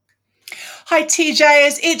Hi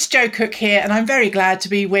TJers, it's Jo Cook here, and I'm very glad to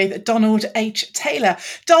be with Donald H. Taylor.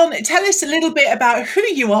 Don, tell us a little bit about who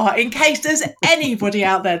you are in case there's anybody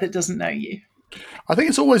out there that doesn't know you. I think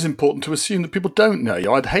it's always important to assume that people don't know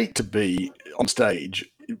you. I'd hate to be on stage,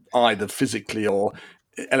 either physically or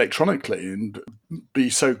electronically, and be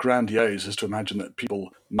so grandiose as to imagine that people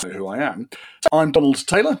know who I am. So I'm Donald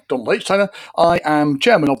Taylor, Donald H. Taylor. I am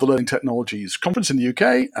chairman of the Learning Technologies Conference in the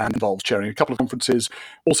UK and involved chairing a couple of conferences,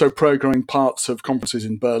 also programming parts of conferences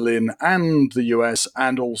in Berlin and the US,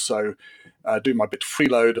 and also do my bit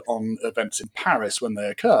freeload on events in Paris when they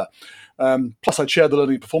occur. Plus, I chair the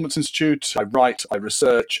Learning Performance Institute, I write, I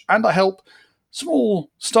research, and I help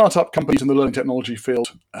small startup companies in the learning technology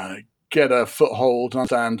field get a foothold and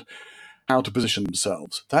understand how to position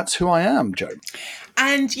themselves. That's who I am, Jo.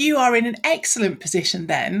 And you are in an excellent position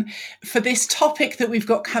then for this topic that we've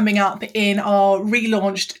got coming up in our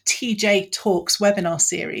relaunched TJ Talks webinar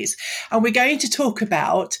series. And we're going to talk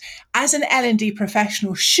about, as an L&D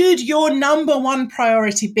professional, should your number one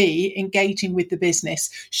priority be engaging with the business?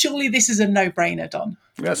 Surely this is a no-brainer, Don.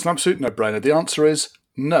 Yeah, it's an absolute no-brainer. The answer is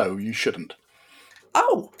no, you shouldn't.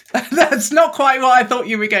 Oh, that's not quite what I thought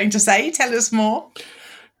you were going to say. Tell us more.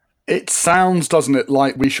 It sounds, doesn't it,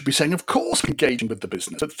 like we should be saying, of course, engaging with the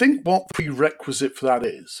business. But think what the prerequisite for that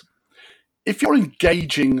is. If you're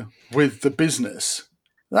engaging with the business,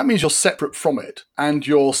 that means you're separate from it and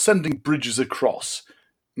you're sending bridges across.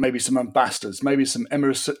 Maybe some ambassadors, maybe some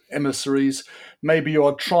emissaries. Maybe you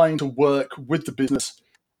are trying to work with the business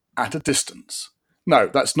at a distance. No,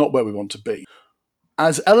 that's not where we want to be.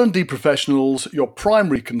 As L&D professionals, your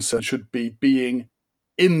primary concern should be being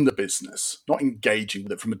in the business, not engaging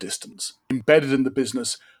with it from a distance, embedded in the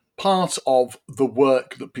business, part of the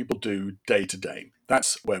work that people do day to day.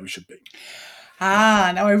 That's where we should be.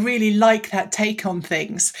 Now I really like that take on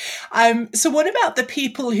things. So what about the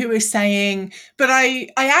people who are saying, but I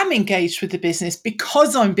am engaged with the business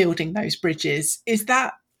because I'm building those bridges? Is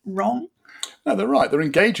that wrong? No, they're right. They're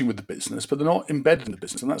engaging with the business, but they're not embedded in the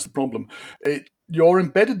business, and that's the problem. You're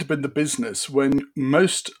embedded in the business when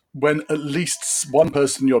at least one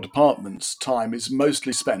person in your department's time is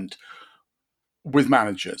mostly spent with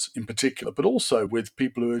managers in particular, but also with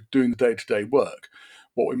people who are doing the day-to-day work,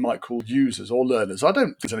 what we might call users or learners. I don't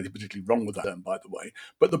think there's anything particularly wrong with that term, by the way,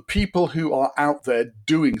 but the people who are out there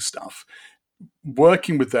doing stuff,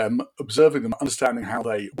 working with them, observing them, understanding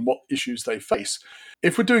what issues they face.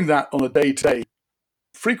 If we're doing that on a day-to-day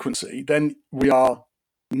frequency, then we are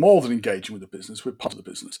more than engaging with the business, we're part of the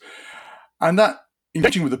business. And that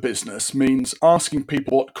engaging with the business means asking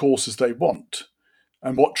people what courses they want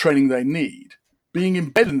and what training they need. Being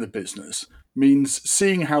embedded in the business means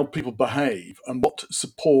seeing how people behave and what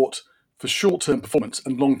support for short-term performance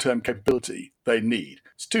and long-term capability they need.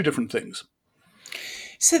 It's two different things.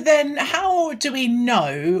 So then how do we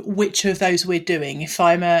know which of those we're doing? If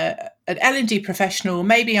I'm an L&D professional,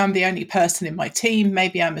 maybe I'm the only person in my team,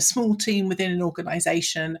 maybe I'm a small team within an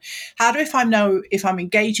organisation. How do I know if I'm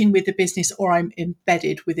engaging with the business or I'm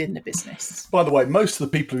embedded within the business? By the way, most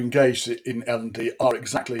of the people who engage in L&D are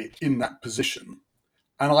exactly in that position.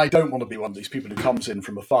 And I don't want to be one of these people who comes in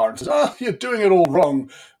from afar and says, you're doing it all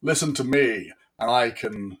wrong. Listen to me, and I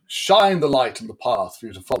can shine the light in the path for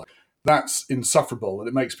you to follow. That's insufferable, and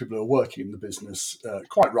it makes people who are working in the business,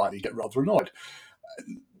 quite rightly, get rather annoyed.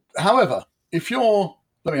 However, let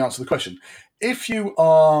me answer the question. If you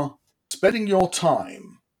are spending your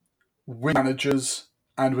time with managers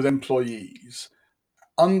and with employees,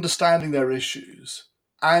 understanding their issues,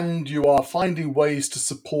 and you are finding ways to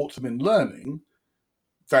support them in learning,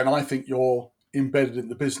 then I think you're embedded in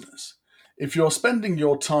the business. If you're spending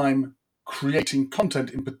your time creating content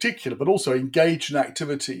in particular, but also engaged in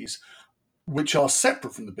activities which are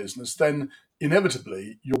separate from the business, then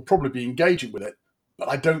inevitably you'll probably be engaging with it, but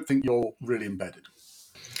I don't think you're really embedded.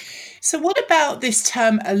 So what about this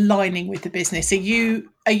term aligning with the business? Are you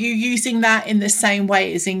using that in the same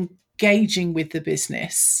way as engaging with the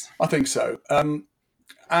business? I think so.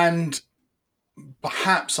 And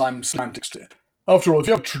perhaps I'm semantics here. After all, if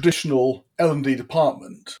you have a traditional L&D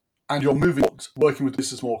department and you're moving on, working with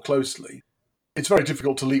business more closely, it's very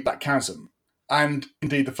difficult to leap that chasm. And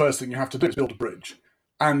indeed, the first thing you have to do is build a bridge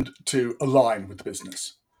and to align with the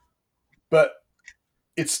business. But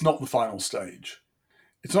it's not the final stage.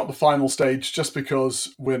 It's not the final stage just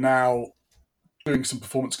because we're now doing some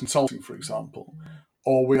performance consulting, for example,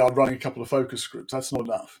 or we are running a couple of focus groups. That's not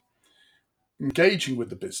enough. Engaging with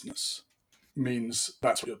the business means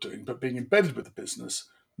that's what you're doing, but being embedded with the business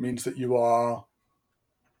means that you are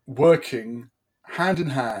working hand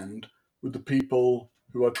in hand with the people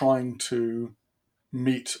who are trying to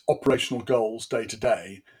meet operational goals day to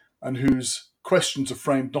day and whose questions are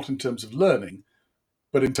framed not in terms of learning,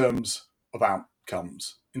 but in terms of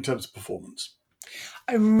outcomes, in terms of performance.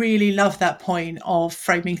 I really love that point of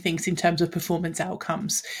framing things in terms of performance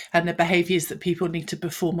outcomes and the behaviours that people need to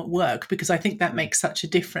perform at work, because I think that makes such a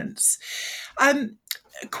difference.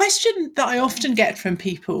 A question that I often get from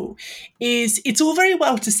people is, it's all very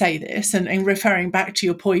well to say this, and referring back to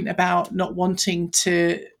your point about not wanting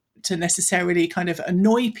to necessarily kind of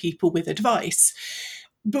annoy people with advice,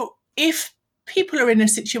 but if people are in a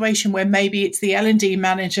situation where maybe it's the L&D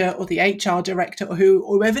manager or the HR director or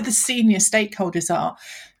whoever the senior stakeholders are,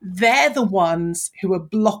 they're the ones who are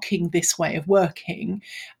blocking this way of working,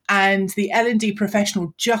 and the L&D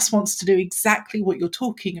professional just wants to do exactly what you're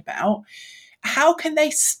talking about, how can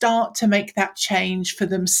they start to make that change for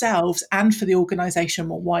themselves and for the organisation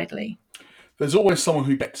more widely? There's always someone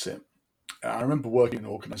who gets it. I remember working in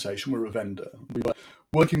an organisation, we were a vendor. We were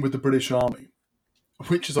working with the British Army,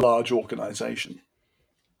 which is a large organisation.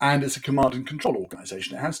 And it's a command and control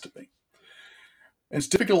organisation. It has to be. It's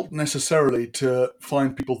difficult necessarily to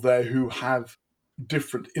find people there who have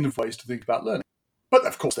different innovative ways to think about learning. But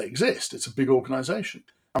of course they exist. It's a big organisation.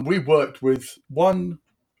 And we worked with one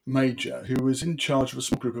major who was in charge of a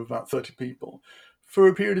small group of about 30 people for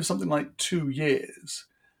a period of something like 2 years,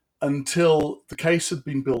 until the case had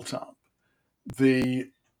been built up, the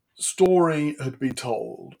story had been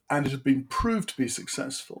told, and it had been proved to be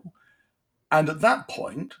successful. And at that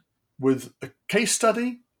point, with a case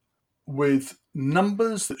study, with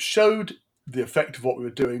numbers that showed the effect of what we were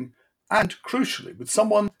doing, and crucially, with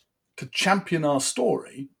someone to champion our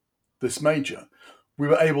story, this major, we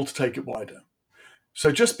were able to take it wider.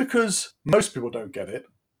 So just because most people don't get it,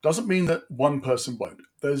 doesn't mean that one person won't.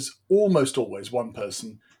 There's almost always one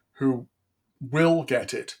person who will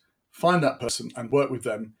get it, find that person and work with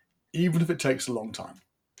them, even if it takes a long time.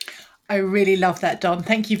 I really love that, Don.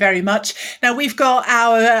 Thank you very much. Now, we've got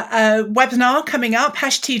our webinar coming up,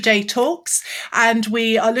 #TJ Talks, and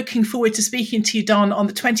we are looking forward to speaking to you, Don, on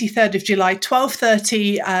the 23rd of July,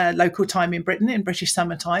 12:30 local time in Britain, in British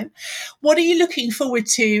summertime. What are you looking forward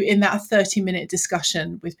to in that 30-minute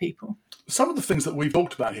discussion with people? Some of the things that we've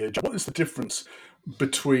talked about here, what is the difference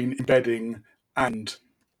between embedding and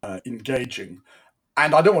engaging?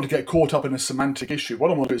 And I don't want to get caught up in a semantic issue.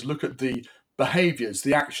 What I want to do is look at the behaviours,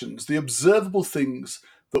 the actions, the observable things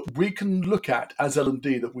that we can look at as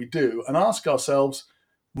L&D that we do, and ask ourselves,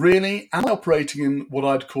 really, am I operating in what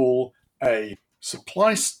I'd call a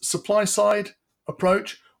supply side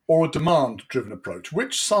approach or a demand-driven approach?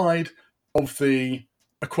 Which side of the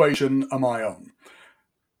equation am I on?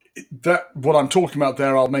 That what I'm talking about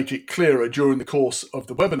there, I'll make it clearer during the course of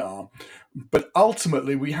the webinar. But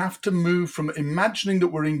ultimately, we have to move from imagining that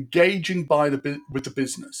we're engaging with the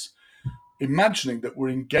business, imagining that we're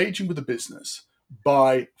engaging with the business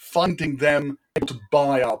by finding them able to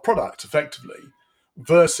buy our product effectively,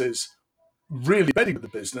 versus really betting with the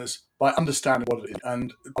business by understanding what it is,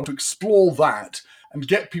 and to explore that and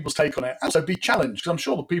get people's take on it. And also be challenged, because I'm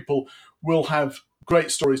sure the people will have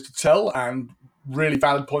great stories to tell and really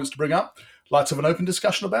valid points to bring up. Let's have an open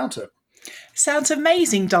discussion about it. Sounds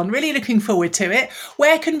amazing, Don. Really looking forward to it.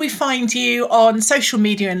 Where can we find you on social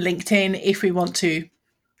media and LinkedIn if we want to?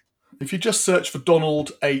 If you just search for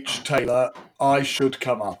Donald H. Taylor, I should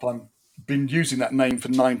come up. I've been using that name for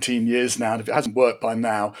 19 years now, and if it hasn't worked by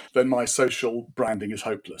now, then my social branding is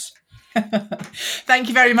hopeless. Thank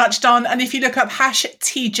you very much, Don. And if you look up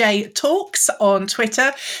 #TJ Talks on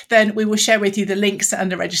Twitter, then we will share with you the links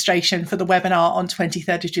and the registration for the webinar on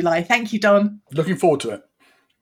 23rd of July. Thank you, Don. Looking forward to it.